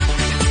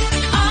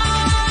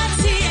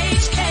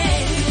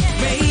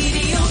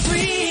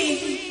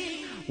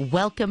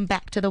Welcome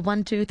back to the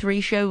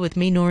 123 show with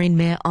me, Noreen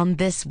Mir, on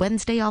this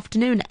Wednesday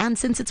afternoon. And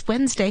since it's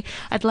Wednesday,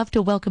 I'd love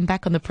to welcome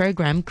back on the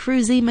program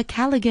Cruzy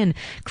McCalligan.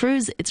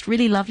 Cruz, it's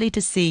really lovely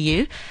to see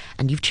you.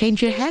 And you've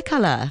changed your hair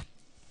color.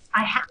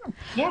 I have,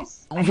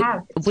 yes, I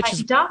have. It's Which slightly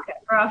is darker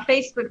for our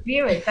Facebook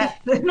viewers. That's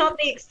not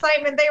the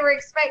excitement they were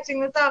expecting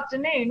this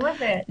afternoon,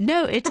 was it?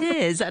 No, it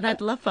is. And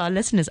I'd love for our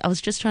listeners. I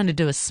was just trying to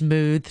do a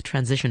smooth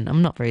transition.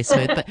 I'm not very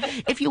smooth, but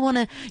if you want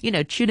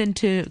to, tune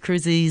into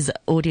Cruzy's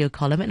audio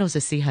column and also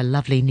see her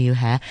lovely new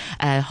hair,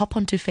 hop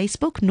onto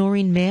Facebook,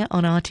 Noreen Mir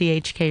on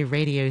RTHK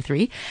Radio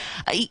 3.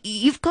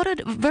 You've got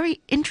a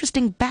very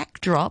interesting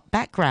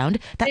background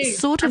that Dude,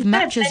 sort of I'm kind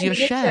matches your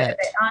bending into it a shirt.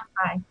 bit, aren't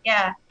I?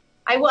 Yeah.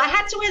 I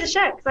had to wear the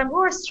shirt because I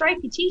wore a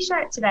stripy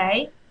t-shirt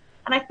today,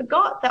 and I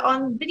forgot that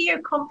on video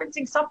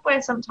conferencing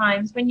software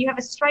sometimes when you have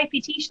a stripy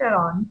t-shirt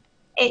on,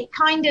 it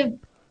kind of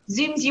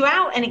zooms you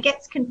out and it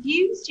gets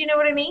confused. You know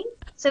what I mean?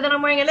 So then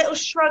I'm wearing a little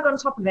shrug on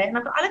top of it, and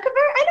I've got an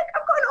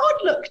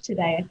odd look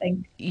today, I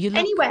think. You look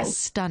Anyway,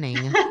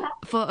 stunning.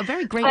 For a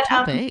very great but,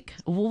 topic,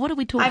 what are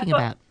we talking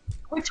about?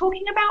 we're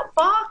talking about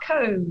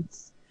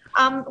barcodes.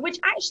 Which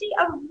actually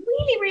are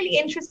really, really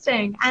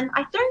interesting. And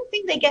I don't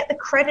think they get the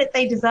credit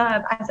they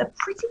deserve as a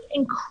pretty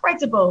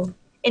incredible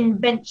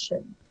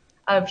invention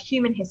of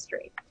human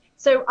history.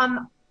 So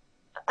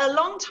a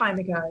long time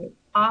ago,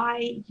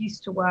 I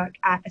used to work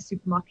at a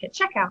supermarket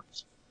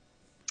checkout.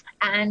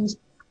 And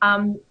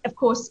of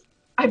course,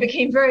 I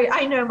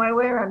know my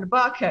way around a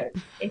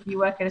barcode if you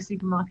work at a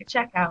supermarket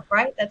checkout,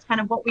 right? That's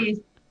kind of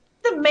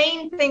the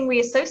main thing we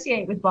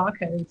associate with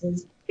barcodes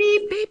is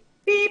beep, beep,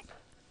 beep,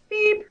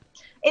 beep.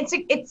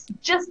 It's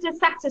just as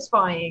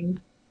satisfying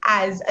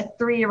as a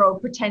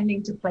 3-year-old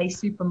pretending to play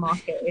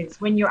supermarket is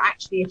when you're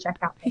actually a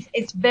checkout.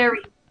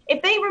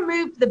 If they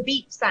removed the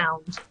beep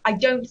sound, I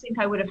don't think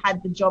I would have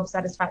had the job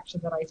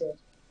satisfaction that I did.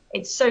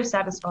 It's so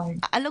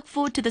satisfying. I look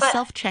forward to the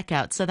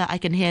self-checkout so that I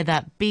can hear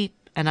that beep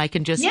and I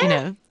can just,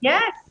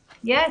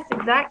 Yes,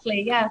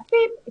 exactly. Yeah.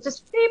 Beep. It's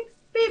just beep,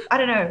 beep. I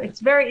don't know. It's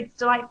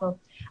delightful.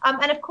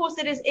 And of course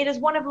it is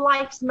one of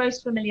life's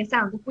most familiar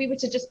sounds. If we were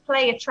to just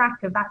play a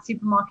track of that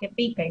supermarket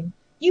beeping,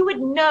 you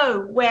would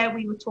know where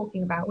we were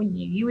talking about, wouldn't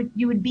you?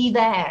 You would be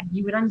there.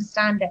 You would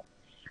understand it.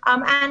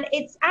 And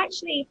it's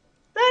actually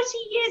 30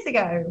 years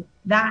ago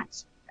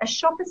that a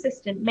shop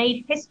assistant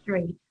made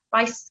history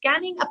by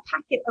scanning a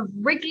packet of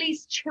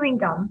Wrigley's chewing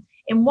gum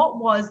in what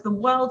was the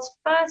world's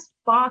first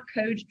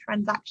barcode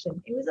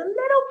transaction. It was a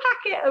little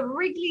packet of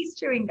Wrigley's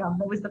chewing gum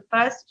that was the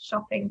first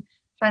shopping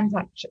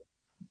transaction.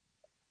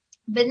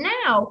 But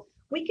now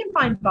we can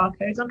find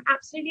barcodes on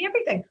absolutely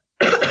everything.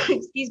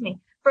 Excuse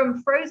me.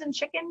 From frozen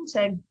chicken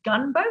to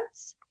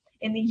gunboats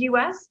in the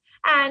US.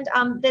 And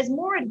there's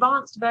more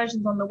advanced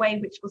versions on the way,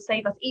 which will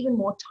save us even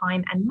more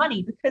time and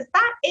money, because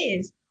that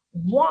is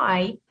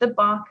why the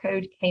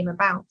barcode came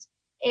about.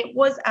 It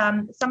was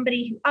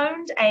somebody who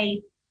owned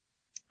a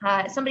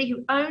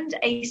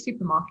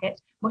supermarket.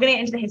 We're going to get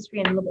into the history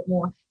in a little bit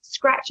more,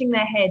 scratching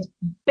their head,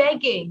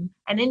 begging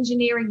an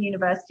engineering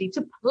university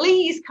to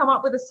please come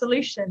up with a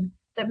solution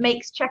that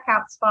makes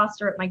checkouts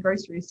faster at my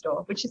grocery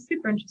store, which is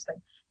super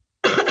interesting.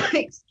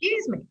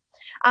 Excuse me.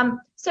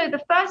 So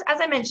as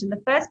I mentioned,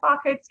 the first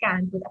barcode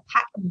scanned was a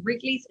pack of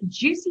Wrigley's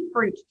Juicy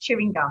Fruit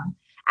chewing gum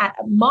at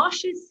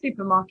Marsh's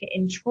supermarket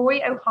in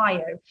Troy,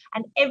 Ohio.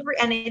 And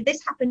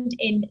this happened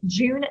in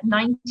June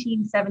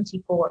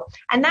 1974.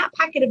 And that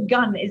packet of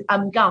gum is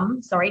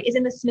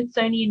in the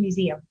Smithsonian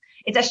Museum.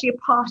 It's actually a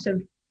part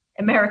of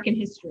American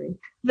history,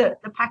 the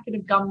packet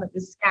of gum that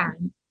was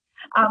scanned.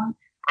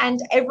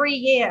 And every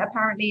year,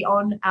 apparently,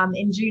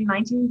 in June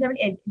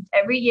 1970,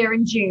 every year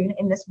in June,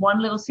 in this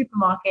one little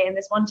supermarket in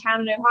this one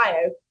town in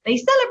Ohio, they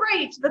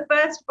celebrate the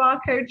first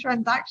barcode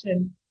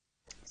transaction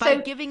by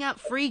giving out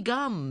free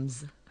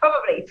gums,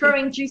 probably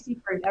throwing juicy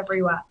fruit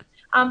everywhere.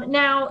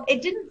 Now,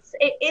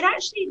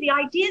 the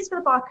ideas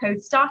for the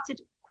barcode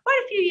started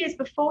quite a few years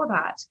before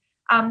that.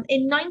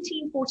 In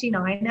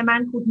 1949, a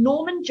man called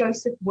Norman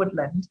Joseph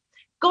Woodland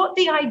got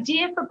the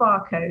idea for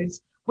barcodes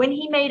when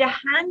he made a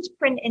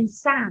handprint in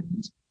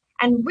sand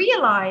and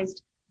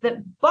realized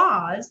that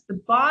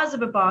the bars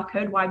of a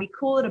barcode, why we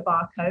call it a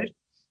barcode,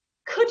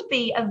 could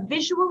be a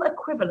visual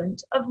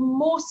equivalent of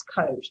Morse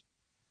code.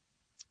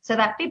 So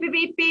that beep, beep,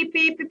 beep, beep,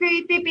 beep, beep,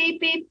 beep, beep,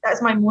 beep, beep.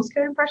 That's my Morse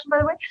code impression, by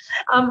the way.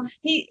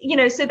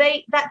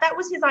 That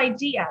was his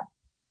idea.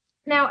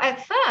 Now, at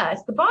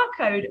first, the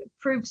barcode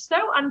proved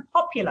so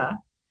unpopular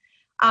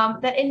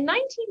that in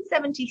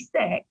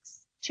 1976,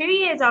 2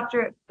 years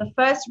after the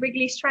first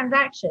Wrigley's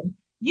transaction,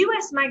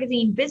 US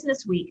magazine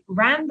Business Week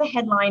ran the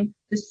headline,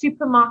 "The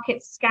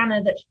Supermarket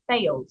Scanner That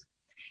Failed."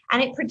 And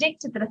it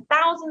predicted that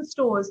 1,000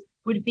 stores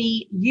would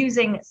be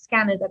using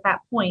scanners at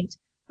that point,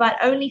 but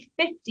only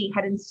 50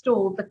 had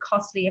installed the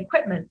costly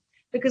equipment.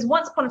 Because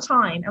once upon a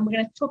time, and we're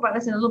going to talk about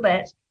this in a little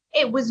bit,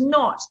 it was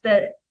not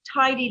the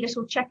tidy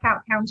little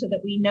checkout counter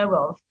that we know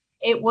of.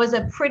 It was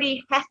a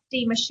pretty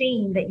hefty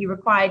machine that you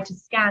required to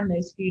scan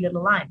those few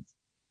little lines.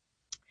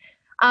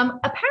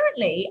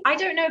 Apparently, I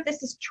don't know if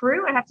this is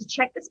true, I have to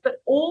check this,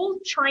 but all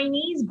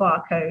Chinese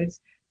barcodes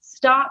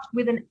start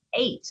with an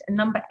 8, a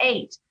number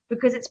 8,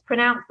 because it's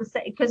pronounced the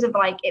same, because of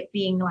like it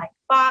being like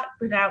but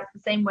pronounced the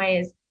same way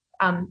as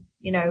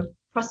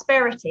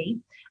prosperity,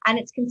 and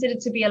it's considered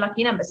to be a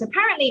lucky number. So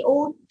apparently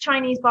all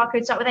Chinese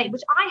barcodes start with 8,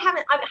 which I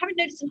haven't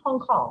noticed in Hong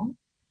Kong,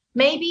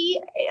 maybe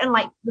in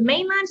like the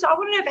mainland. So I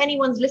want to know if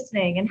anyone's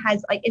listening and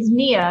is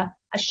near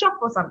a shop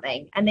or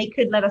something, and they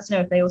could let us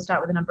know if they all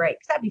start with a number 8,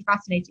 because that'd be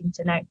fascinating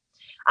to know.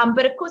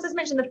 But of course, as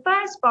mentioned, the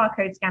first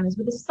barcode scanners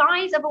were the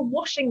size of a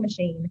washing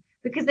machine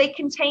because they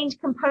contained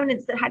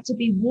components that had to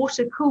be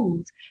water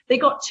cooled. They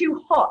got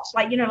too hot,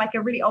 like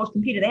a really old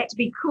computer. They had to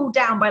be cooled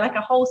down by like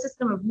a whole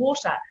system of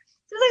water.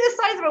 So it's like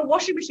the size of a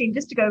washing machine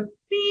just to go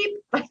beep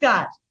like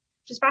that,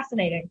 which is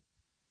fascinating.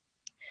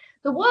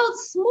 The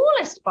world's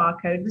smallest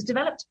barcode was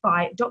developed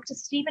by Dr.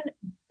 Stephen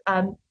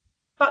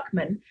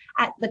Buckman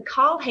at the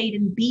Carl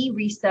Hayden Bee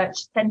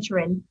Research Center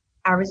in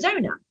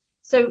Arizona.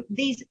 So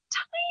these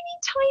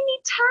tiny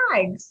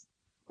tags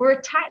were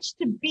attached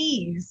to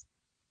bees,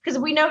 because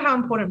we know how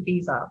important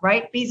bees are,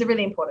 right? Bees are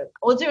really important.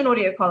 We'll do an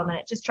audio column on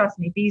it. Just trust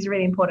me, bees are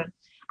really important.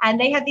 And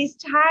they had these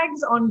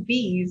tags on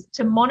bees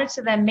to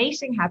monitor their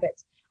mating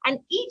habits. And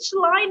each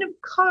line of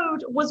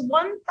code was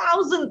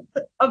 1,000th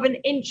of an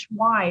inch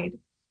wide.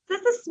 So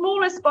that's the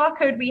smallest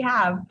barcode we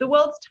have. The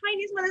world's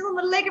tiniest one is on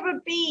the leg of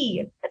a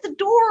bee. That's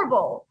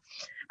adorable.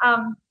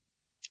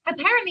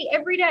 Apparently,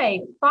 every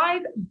day,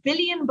 5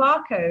 billion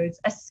barcodes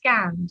are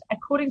scanned,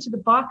 according to the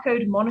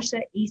Barcode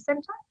Monitor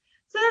eCenter.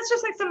 So that's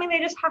just like something that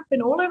just happen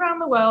all around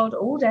the world,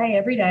 all day,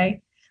 every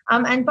day.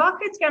 And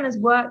barcode scanners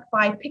work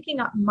by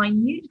picking up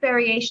minute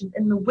variations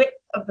in the width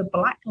of the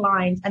black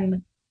lines and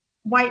the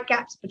white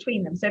gaps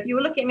between them. So if you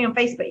were looking at me on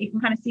Facebook, you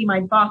can kind of see my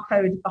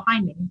barcode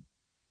behind me.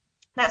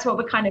 That's what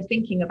we're kind of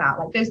thinking about,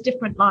 like those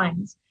different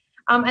lines.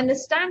 And the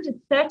standard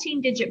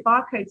 13-digit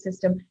barcode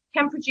system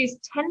can produce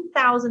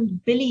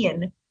 10,000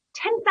 billion.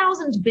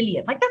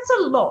 Like that's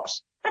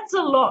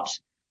a lot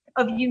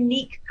of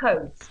unique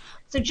codes.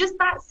 So just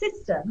that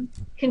system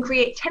can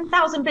create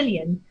 10,000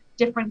 billion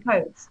different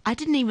codes. I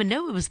didn't even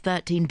know it was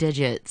 13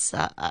 digits.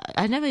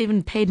 I never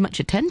even paid much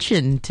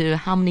attention to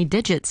how many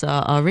digits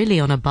are really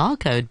on a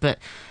barcode, but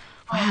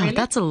wow, really?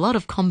 That's a lot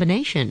of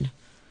combination.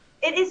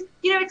 It is,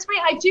 it's funny.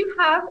 I do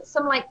have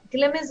some like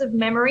glimmers of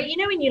memory,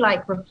 when you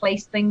like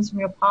replace things from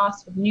your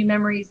past with new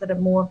memories that are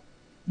more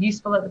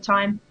useful at the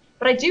time.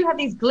 But I do have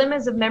these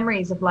glimmers of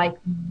memories of like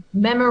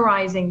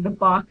memorizing the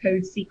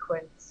barcode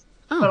sequence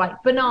for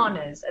like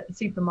bananas at the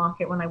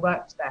supermarket when I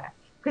worked there.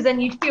 Because then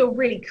you'd feel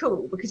really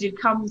cool because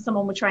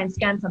someone would try and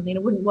scan something and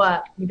it wouldn't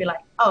work. And you'd be like,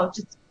 oh,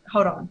 just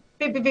hold on.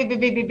 Beep, beep, beep, beep,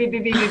 beep, beep,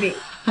 beep, beep, beep, beep.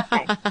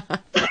 Okay.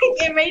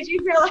 It made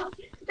you feel like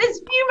there's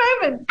few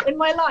moments in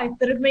my life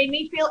that have made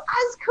me feel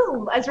as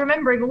cool as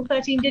remembering all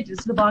 13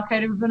 digits of the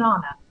barcode of a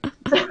banana.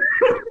 So,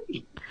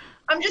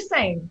 I'm just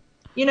saying,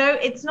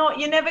 it's not,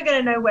 you're never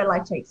going to know where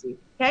life takes you.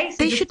 Okay? So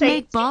they should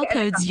make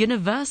barcodes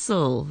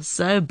universal.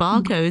 So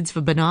barcodes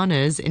for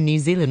bananas in New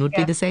Zealand would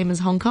be the same as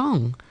Hong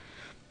Kong.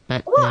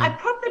 But well,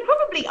 they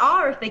probably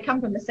are if they come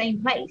from the same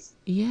place.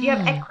 Yeah. You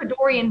have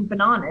Ecuadorian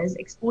bananas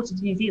exported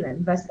to New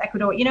Zealand versus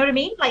Ecuador. You know what I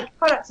mean? Like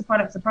products are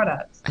products are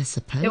products. I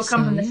suppose they'll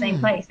come from the same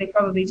place. They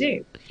probably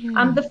do.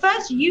 Yeah. The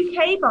first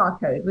UK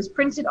barcode was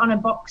printed on a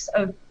box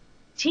of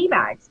tea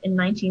bags in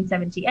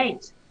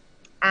 1978.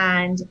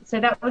 And so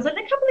that was a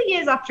couple of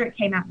years after it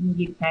came out in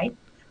the UK.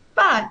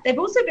 But they've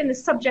also been the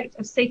subject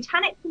of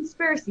satanic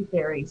conspiracy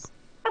theories.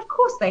 Of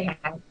course they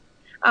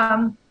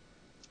have.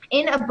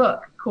 In a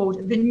book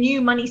called The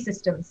New Money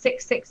System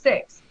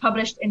 666,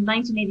 published in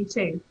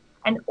 1982,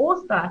 an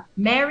author,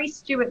 Mary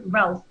Stuart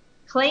Ralph,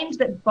 claimed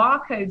that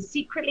barcodes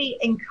secretly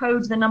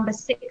encode the number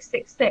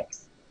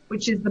 666,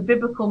 which is the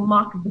biblical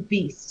mark of the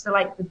beast, so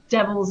like the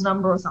devil's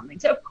number or something.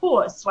 So of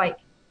course, like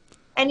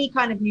any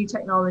kind of new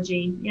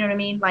technology, you know what I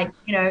mean? Like,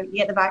 you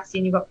get the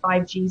vaccine, you've got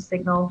 5G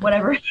signal,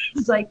 whatever it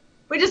is. Like,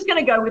 we're just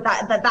going to go with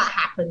that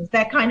happens.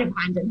 They're kind of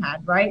hand in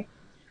hand, right?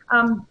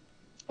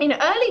 In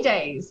early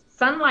days,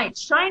 sunlight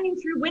shining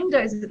through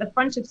windows at the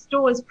front of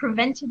stores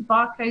prevented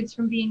barcodes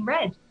from being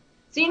read.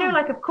 So,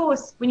 like, of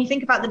course, when you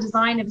think about the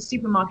design of a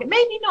supermarket,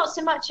 maybe not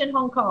so much in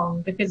Hong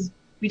Kong because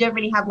we don't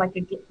really have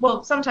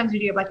sometimes we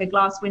do have like a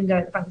glass window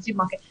at the front of the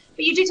supermarket,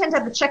 but you do tend to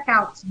have the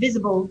checkouts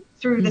visible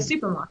through the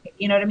supermarket.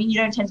 You know what I mean? You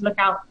don't tend to look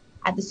out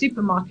at the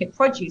supermarket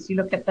produce. You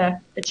look at the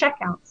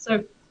checkouts.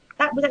 So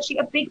that was actually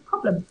a big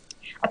problem.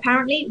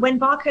 Apparently, when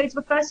barcodes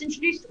were first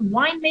introduced,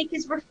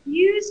 winemakers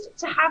refused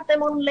to have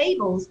them on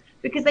labels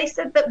because they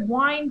said that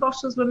wine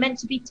bottles were meant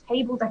to be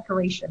table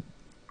decoration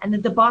and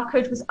that the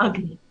barcode was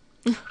ugly.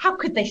 How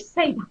could they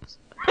say that?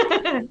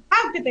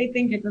 How could they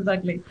think it was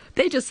ugly?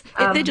 They just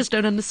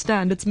don't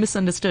understand. It's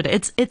misunderstood.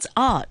 It's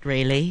art,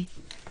 really.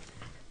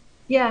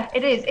 Yeah,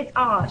 it is. It's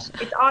art.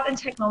 It's art and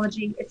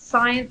technology. It's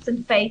science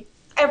and faith.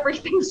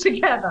 Everything's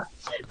together.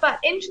 But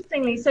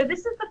interestingly, so this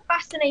is the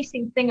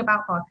fascinating thing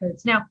about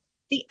barcodes. Now,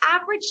 the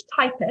average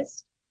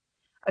typist,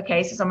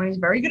 okay, so someone who's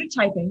very good at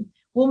typing,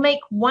 will make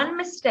one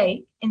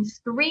mistake in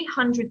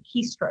 300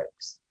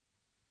 keystrokes.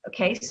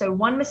 Okay, so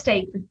one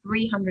mistake for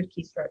 300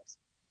 keystrokes.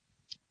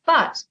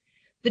 But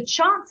the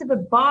chance of a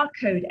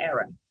barcode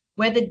error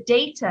where the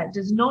data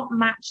does not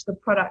match the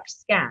product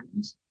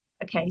scanned,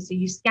 okay, so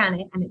you scan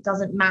it and it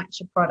doesn't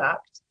match a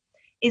product,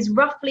 is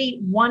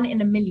roughly 1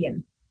 in a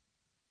million.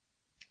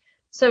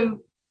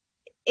 So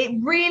it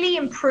really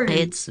improves.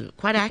 It's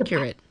quite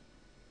accurate.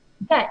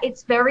 Yeah,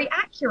 it's very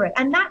accurate.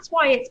 And that's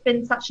why it's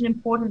been such an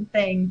important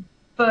thing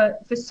for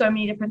so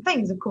many different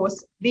things. Of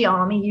course, the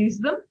army use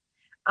them.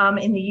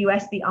 In the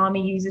US, the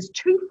army uses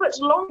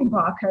 2-foot-long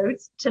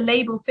barcodes to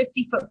label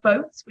 50-foot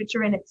boats, which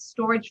are in its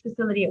storage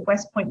facility at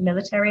West Point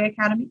Military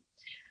Academy.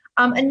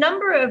 A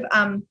number of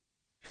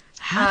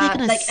how are they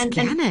going to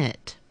scan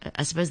it?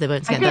 I suppose they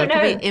won't scan. They'll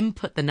probably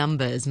input the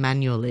numbers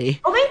manually.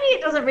 Or maybe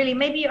it doesn't really.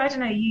 Maybe, I don't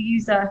know.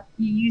 You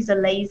use a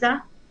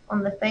laser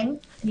on the thing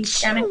and you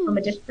scan it from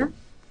a distance.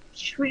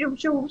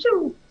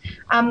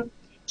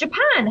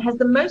 Japan has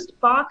the most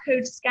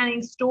barcode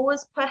scanning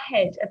stores per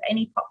head of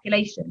any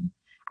population.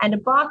 And a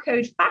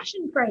barcode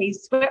fashion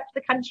craze swept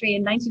the country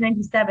in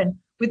 1997,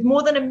 with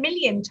more than 1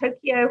 million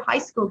Tokyo high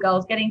school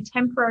girls getting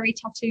temporary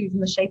tattoos in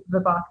the shape of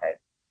a barcode.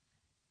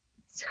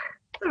 It's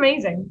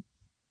amazing.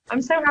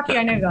 I'm so happy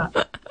I know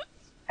that.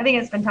 I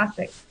think it's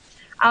fantastic.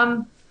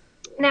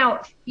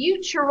 Now,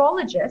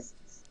 futurologists,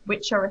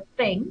 which are a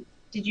thing,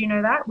 did you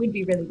know that? We'd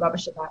be really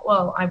rubbish at that.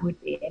 Well, I would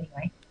be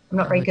anyway. I'm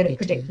not very good at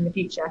predicting the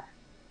future.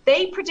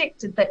 They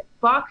predicted that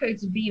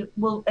barcodes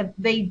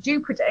they do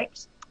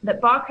predict that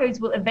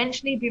barcodes will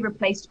eventually be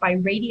replaced by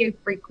radio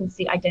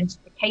frequency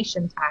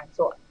identification tags,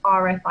 or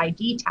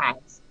RFID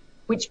tags,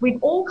 which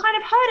we've all kind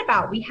of heard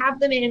about. We have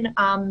them in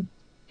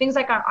things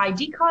like our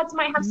ID cards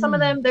might have some of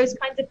them, those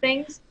kinds of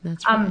things.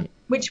 That's right.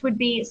 Which would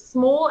be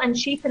small and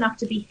cheap enough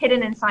to be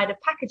hidden inside of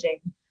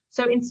packaging.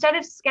 So instead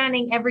of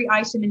scanning every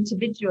item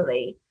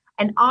individually,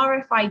 an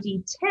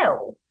RFID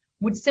till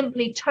would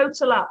simply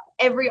total up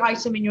every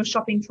item in your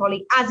shopping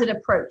trolley as it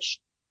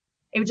approached.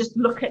 It would just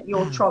look at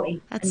your trolley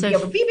and be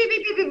able to beep, beep,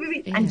 beep, beep,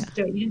 beep, beep, and just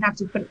do it. You didn't have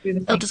to put it through the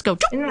thing. It'll just go.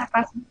 Isn't that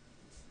fascinating?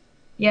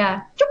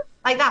 Yeah,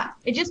 like that.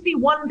 It'd just be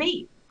one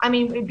beep. I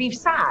mean, it'd be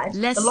sad.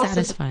 Less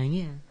satisfying,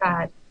 yeah.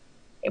 Sad.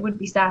 It would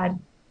be sad.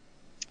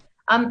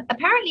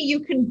 Apparently,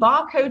 you can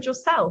barcode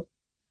yourself.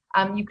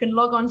 You can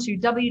log on to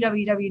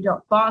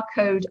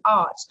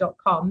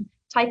www.barcodeart.com,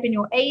 type in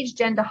your age,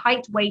 gender,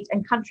 height, weight,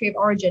 and country of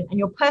origin, and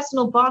your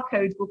personal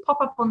barcode will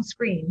pop up on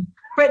screen,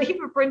 ready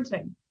for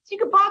printing. So you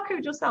could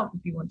barcode yourself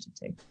if you wanted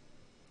to.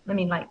 I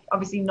mean, like,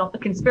 obviously not the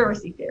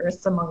conspiracy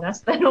theorists among us.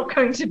 They're not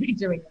going to be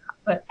doing that,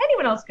 but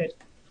anyone else could.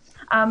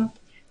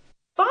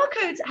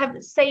 Barcodes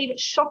have saved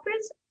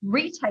shoppers,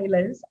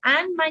 retailers,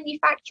 and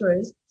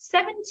manufacturers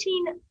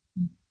 £17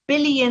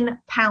 billion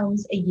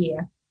a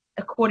year,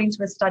 according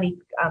to a study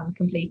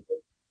completed,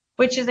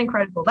 which is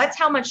incredible. That's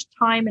how much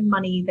time and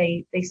money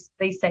they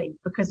save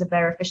because of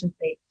their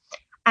efficiency.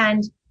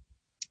 And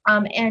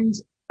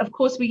of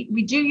course,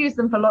 we do use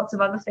them for lots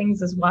of other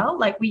things as well.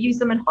 Like we use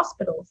them in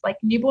hospitals, like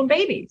newborn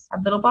babies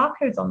have little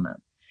barcodes on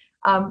them.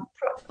 Yeah.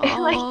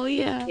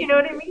 You know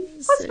what I mean?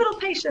 Hospital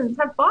patients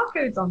have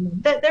barcodes on them.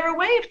 They're a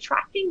way of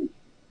tracking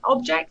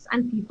objects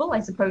and people,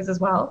 I suppose, as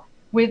well,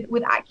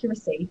 with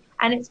accuracy.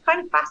 And it's kind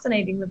of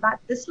fascinating that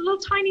this little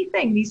tiny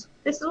thing, this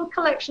little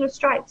collection of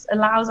stripes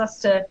allows us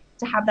to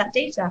have that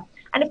data.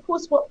 And of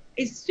course, what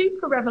is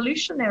super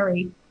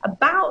revolutionary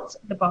about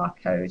the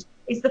barcode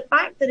is the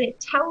fact that it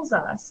tells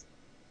us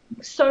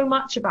so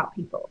much about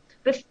people.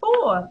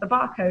 Before the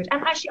barcode,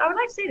 and actually I would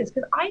like to say this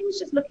because I was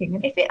just looking,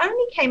 and if it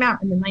only came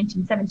out in the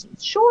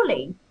 1970s,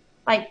 surely,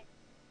 like,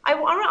 I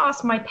want to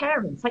ask my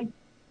parents, like,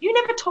 you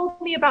never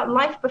told me about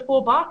life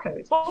before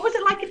barcodes. What was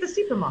it like at the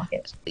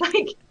supermarket? Like,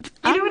 you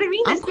know what I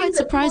mean? I'm quite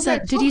surprised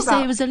that, did you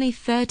say it was only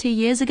 30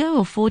 years ago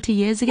or 40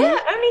 years ago? Yeah,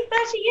 only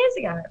 30 years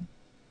ago.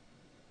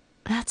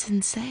 That's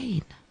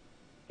insane.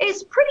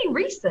 It's pretty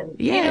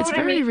recent. Yeah, you know it's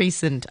very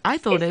recent. I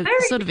thought it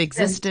sort of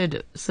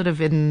existed sort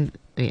of in,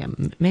 yeah,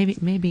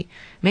 maybe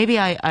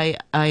I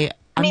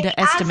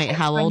underestimate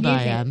how old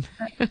I am.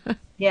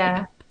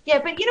 Yeah,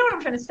 but you know what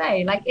I'm trying to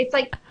say? Like, it's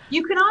like,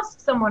 you can ask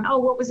someone, oh,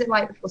 what was it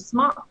like before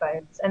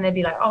smartphones? And they'd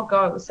be like, oh,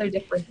 God, it was so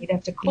different. You'd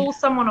have to call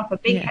someone off a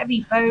big,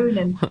 heavy phone,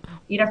 and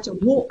you'd have to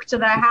walk to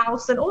their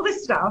house and all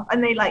this stuff.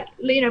 And they, like,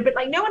 you know, but,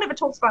 like, no one ever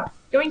talks about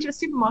going to a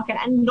supermarket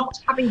and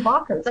not having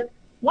barcodes. Like,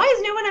 why has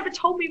no one ever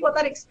told me what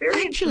that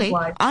experience was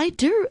like? I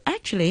do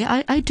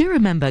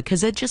remember,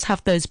 because they just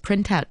have those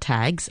printout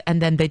tags,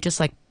 and then they just,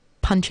 like,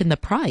 punch in the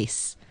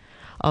price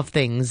of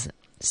things.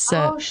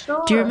 So,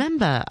 sure. Do you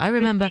remember? I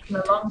remember. It's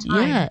taken a long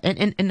time. Yeah,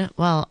 and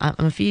well,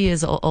 I'm a few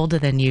years older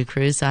than you,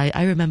 Cruz.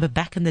 I remember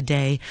back in the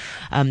day,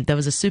 there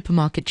was a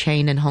supermarket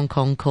chain in Hong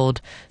Kong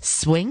called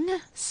Swing.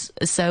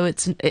 So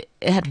it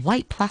had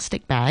white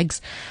plastic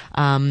bags,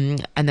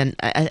 and then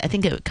I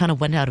think it kind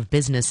of went out of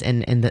business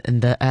in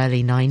the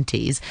early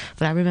 90s.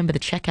 But I remember the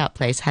checkout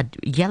place had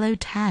yellow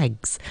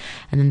tags,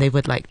 and then they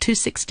would like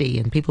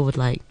 $2.60, and people would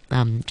like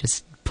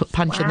just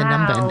punch in the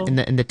number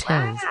in the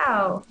tills.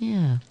 Wow.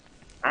 Yeah.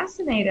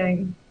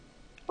 Fascinating.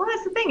 Well,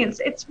 that's the thing.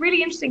 It's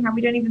really interesting how we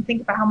don't even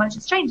think about how much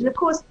it's changed. And of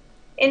course,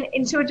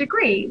 in to a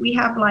degree, we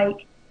have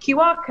like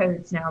QR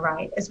codes now,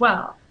 right, as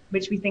well,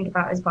 which we think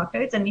about as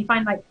barcodes. And you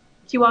find like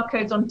QR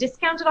codes on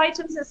discounted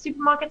items at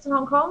supermarkets in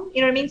Hong Kong.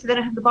 You know what I mean? So they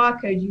don't have the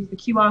barcode, you use the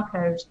QR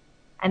code,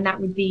 and that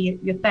would be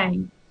your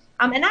thing.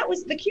 And that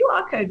was the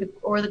QR code,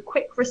 or the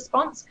quick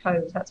response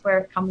code. That's where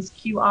it comes.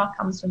 QR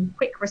comes from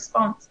quick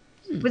response.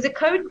 It was a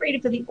code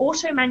created for the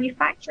auto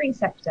manufacturing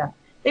sector.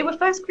 They were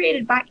first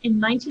created back in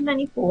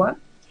 1994,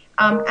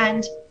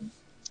 and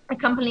a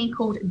company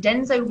called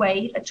Denso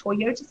Wade, a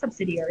Toyota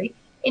subsidiary,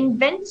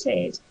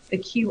 invented the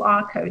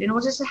QR code in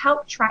order to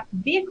help track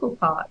vehicle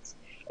parts.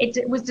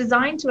 It was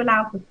designed to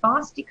allow for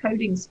fast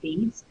decoding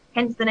speeds,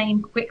 hence the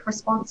name Quick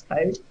Response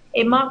Code.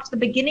 It marked the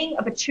beginning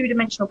of a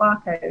two-dimensional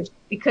barcode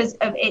because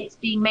of its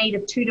being made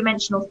of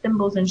two-dimensional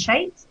symbols and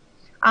shapes.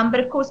 But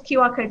of course,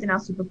 QR codes are now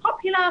super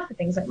popular for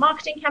things like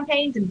marketing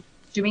campaigns and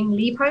doing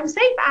Leave Home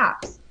Safe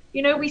apps.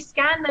 You know, we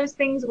scan those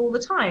things all the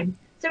time.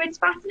 So it's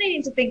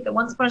fascinating to think that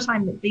once upon a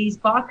time that these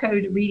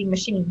barcode reading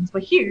machines were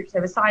huge. They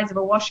were the size of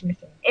a washing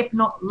machine, if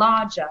not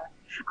larger.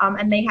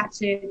 And they had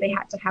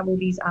to have all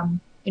these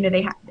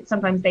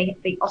sometimes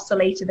they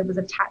oscillator that was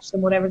attached to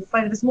them, whatever, the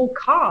size of a small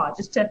car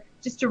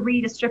just to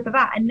read a strip of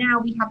that. And now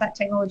we have that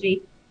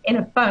technology in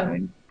a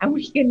phone, and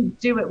we can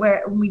do it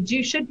where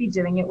we should be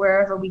doing it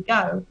wherever we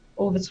go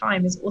all the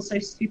time. Is also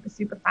super,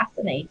 super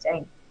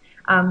fascinating.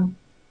 But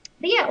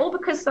yeah, all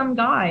because some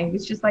guy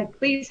was just like,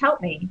 please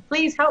help me.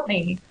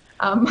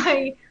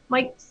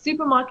 My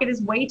supermarket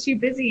is way too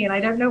busy and I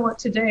don't know what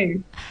to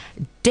do.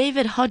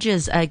 David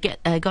Hodges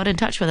got in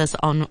touch with us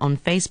on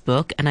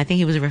Facebook, and I think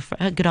he was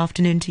good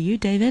afternoon to you,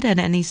 David,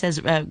 and he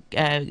says,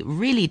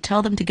 really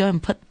tell them to go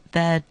and put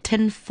their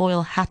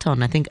tinfoil hat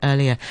on, I think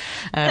earlier,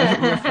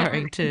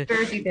 referring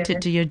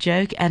to your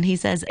joke. And he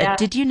says,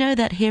 did you know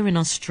that here in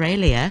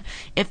Australia,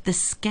 if the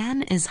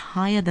scan is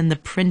higher than the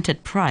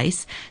printed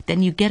price,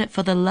 then you get it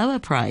for the lower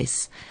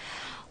price?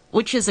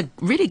 Which is a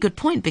really good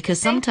point,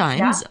 because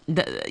sometimes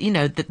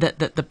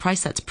the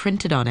price that's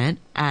printed on it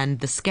and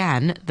the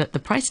scan, that the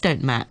price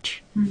don't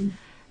match. And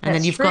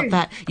then you've got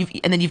that,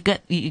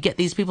 you get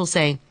these people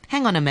saying,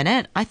 "Hang on a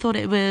minute, I thought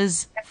it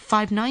was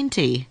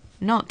 $5.90,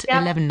 not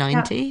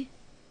 $11.90."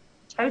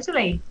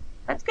 Totally,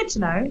 that's good to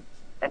know.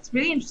 That's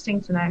really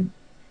interesting to know.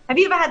 Have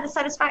you ever had the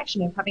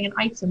satisfaction of having an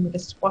item with a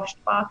squashed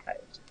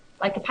barcode,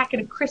 like a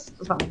packet of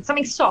crisps or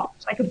something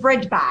soft, like a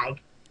bread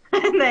bag?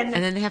 And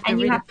then they have to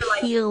really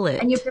peel it.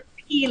 And you have to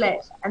peel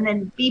it and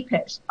then beep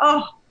it.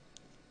 Oh,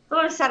 a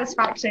lot of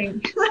satisfaction.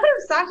 A lot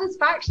of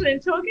satisfaction in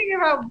talking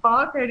about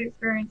barcode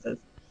experiences.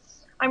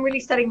 I'm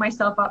really setting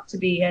myself up to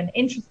be an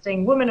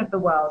interesting woman of the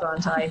world,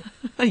 aren't I?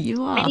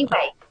 You are.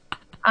 Anyway,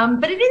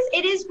 but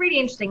it is really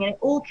interesting, and it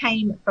all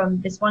came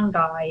from this one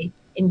guy,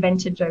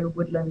 inventor Joe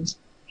Woodland,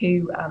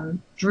 who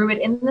drew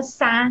it in the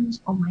sand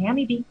on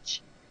Miami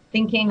Beach,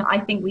 thinking, I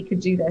think we could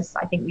do this.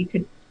 I think we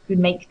could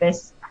make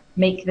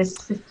this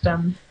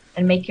system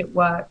and make it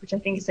work, which I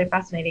think is so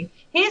fascinating.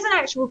 Here's an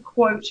actual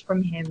quote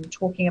from him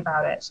talking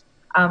about it,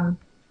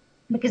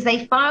 because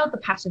they filed the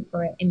patent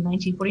for it in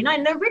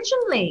 1949. And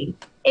originally,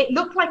 it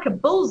looked like a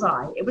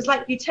bullseye. It was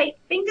like you take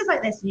fingers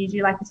like this and you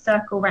do like a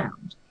circle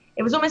round.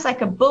 It was almost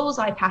like a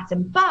bullseye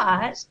pattern.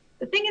 But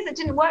the thing is, it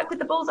didn't work with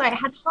the bullseye. It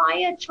had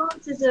higher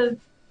chances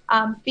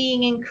of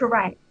being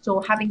incorrect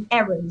or having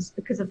errors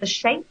because of the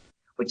shape,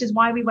 which is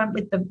why we went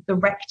with the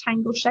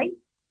rectangle shape.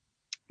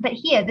 But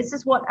here, this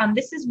is what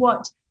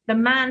the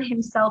man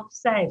himself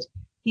said.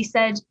 He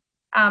said,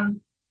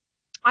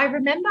 I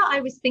remember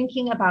I was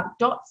thinking about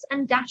dots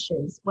and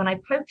dashes when I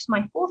poked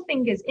my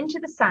forefingers into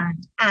the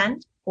sand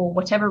and, for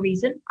whatever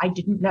reason, I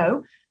didn't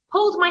know,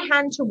 pulled my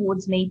hand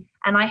towards me,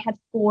 and I had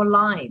 4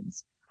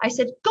 lines. I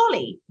said,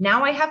 golly,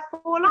 now I have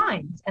 4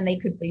 lines, and they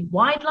could be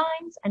wide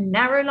lines and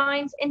narrow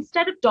lines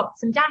instead of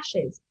dots and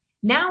dashes.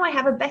 Now I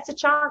have a better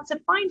chance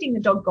of finding the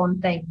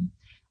doggone thing.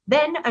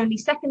 Then, only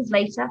seconds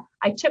later,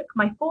 I took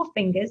my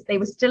forefingers, they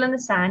were still in the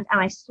sand, and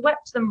I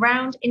swept them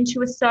round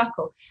into a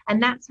circle.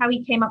 And that's how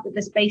he came up with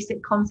this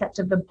basic concept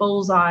of the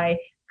bullseye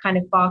kind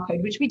of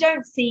barcode, which we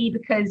don't see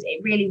because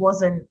it really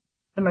wasn't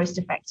the most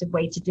effective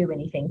way to do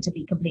anything, to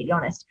be completely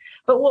honest.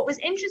 But what was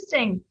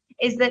interesting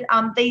is that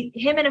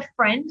him and a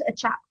friend, a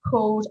chap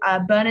called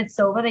Bernard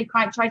Silver, they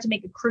tried to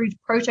make a crude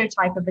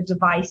prototype of a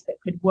device that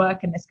could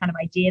work in this kind of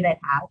idea they'd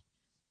had.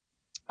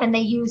 And they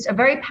used a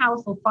very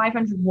powerful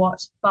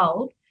 500-watt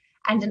bulb,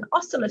 and an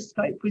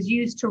oscilloscope was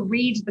used to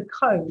read the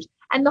code.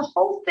 And the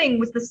whole thing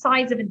was the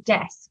size of a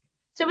desk.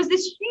 So it was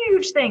this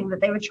huge thing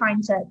that they were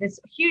this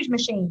huge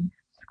machine.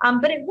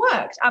 But it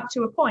worked up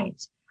to a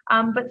point.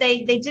 But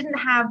they didn't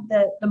have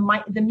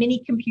the mini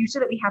computer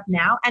that we have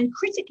now. And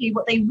critically,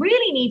 what they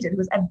really needed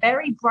was a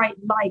very bright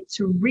light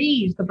to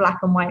read the black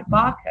and white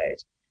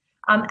barcode.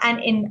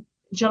 And in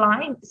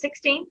July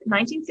 16th,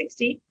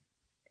 1960,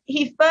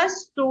 he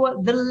first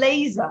saw the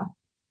laser,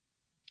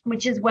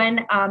 which is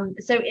when,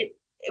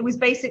 it was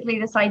basically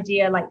this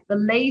idea, like the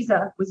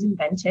laser was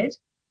invented.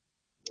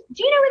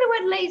 Do you know where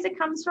the word laser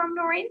comes from,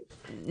 Noreen?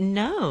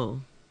 No.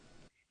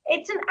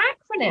 It's an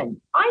acronym.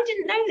 I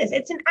didn't know this.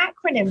 It's an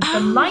acronym for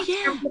light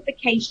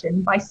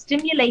amplification by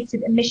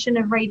stimulated emission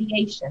of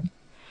radiation.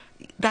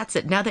 That's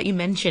it. Now that you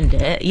mentioned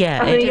it,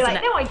 yeah. Oh, It you're is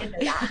like, no, I didn't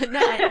know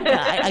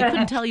that. I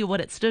couldn't tell you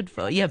what it stood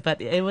for. Yeah,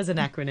 but it was an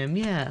acronym.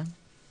 Yeah.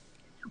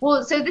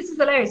 Well, so this is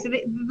hilarious. So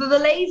the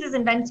Lays is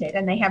invented,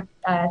 and they have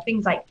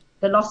things like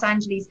the Los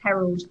Angeles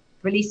Herald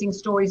releasing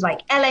stories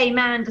like LA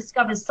man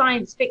discovers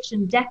science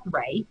fiction death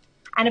ray.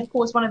 And of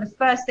course, one of the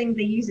first things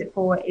they use it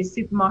for is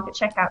supermarket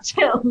checkout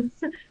tills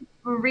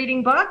for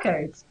reading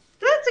barcodes.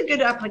 So that's a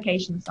good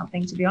application of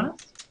something, to be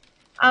honest.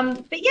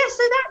 But yeah,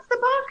 so that's the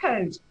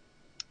barcode.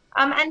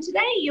 And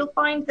today you'll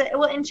find that,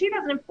 well, in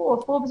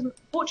 2004,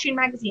 Fortune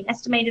magazine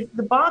estimated that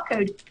the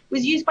barcode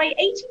was used by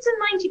 80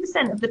 to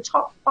 90% of the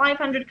top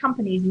 500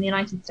 companies in the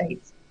United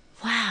States.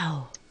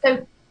 Wow.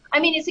 So, I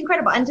mean, it's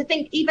incredible. And to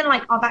think even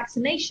like our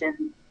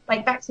vaccination,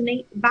 like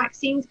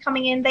vaccines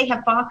coming in, they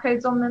have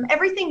barcodes on them.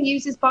 Everything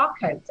uses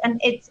barcodes. And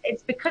it's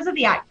because of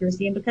the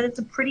accuracy and because it's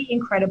a pretty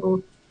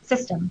incredible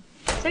system.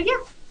 So, yeah.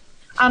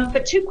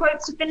 But two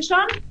quotes to finish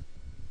on.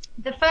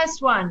 The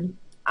first one,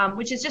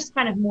 which is just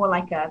kind of more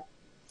like a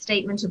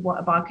statement of what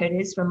a barcode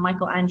is, from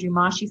Michael Andrew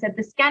Marsh. He said,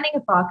 the scanning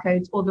of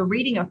barcodes or the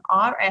reading of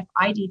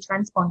RFID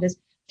transponders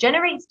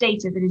generates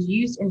data that is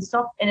used in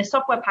a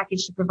software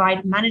package to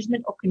provide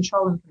management or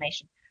control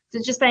information. So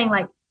it's just saying,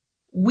 like,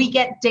 we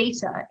get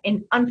data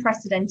in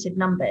unprecedented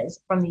numbers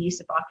from the use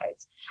of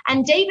barcodes.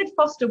 And David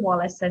Foster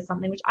Wallace says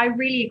something which I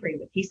really agree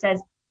with. He says,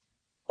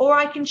 or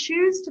I can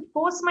choose to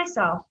force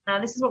myself. Now,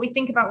 this is what we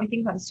think about when we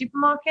think about the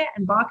supermarket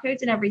and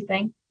barcodes and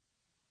everything.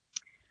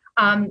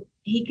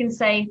 He can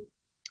say,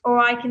 or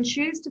I can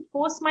choose to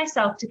force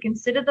myself to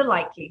consider the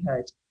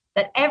likelihood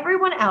that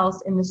everyone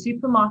else in the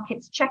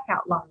supermarket's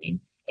checkout line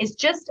is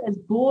just as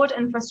bored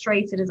and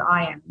frustrated as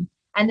I am,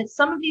 and that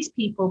some of these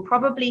people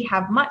probably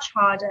have much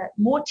harder,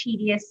 more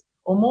tedious,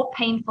 or more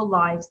painful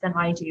lives than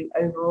I do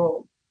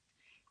overall.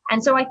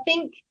 And so I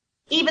think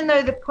even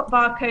though the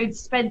barcodes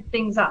sped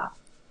things up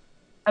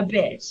a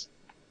bit,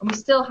 and we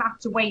still have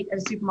to wait at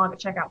a supermarket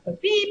checkout for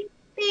beep,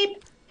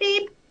 beep,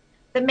 beep,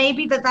 that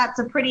maybe that's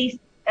a pretty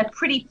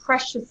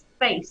precious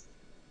space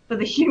for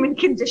the human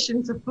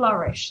condition to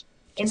flourish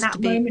in Just that to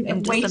be moment in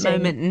of just waiting. a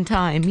moment in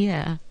time.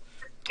 Yeah.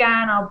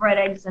 Scan our bread,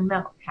 eggs, and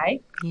milk. Okay.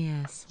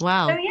 Yes.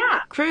 Wow. So yeah.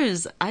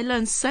 Cruz, I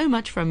learned so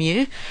much from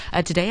you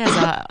today,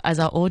 as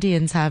our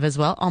audience have as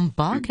well, on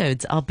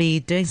barcodes. I'll be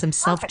doing some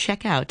self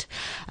checkout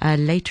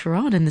later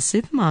on in the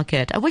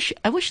supermarket. I wish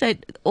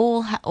that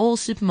all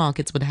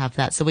supermarkets would have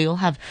that, so we all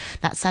have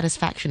that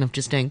satisfaction of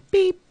just doing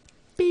beep,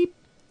 beep.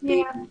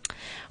 Yeah.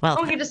 Well,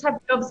 or you just have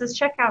jobs as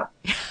checkout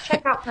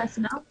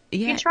personnel.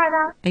 Yeah, you try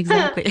that.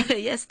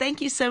 Exactly. Yes.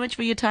 Thank you so much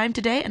for your time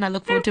today, and I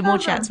look forward to more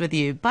chats with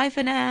you. Bye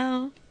for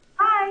now.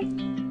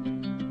 Bye.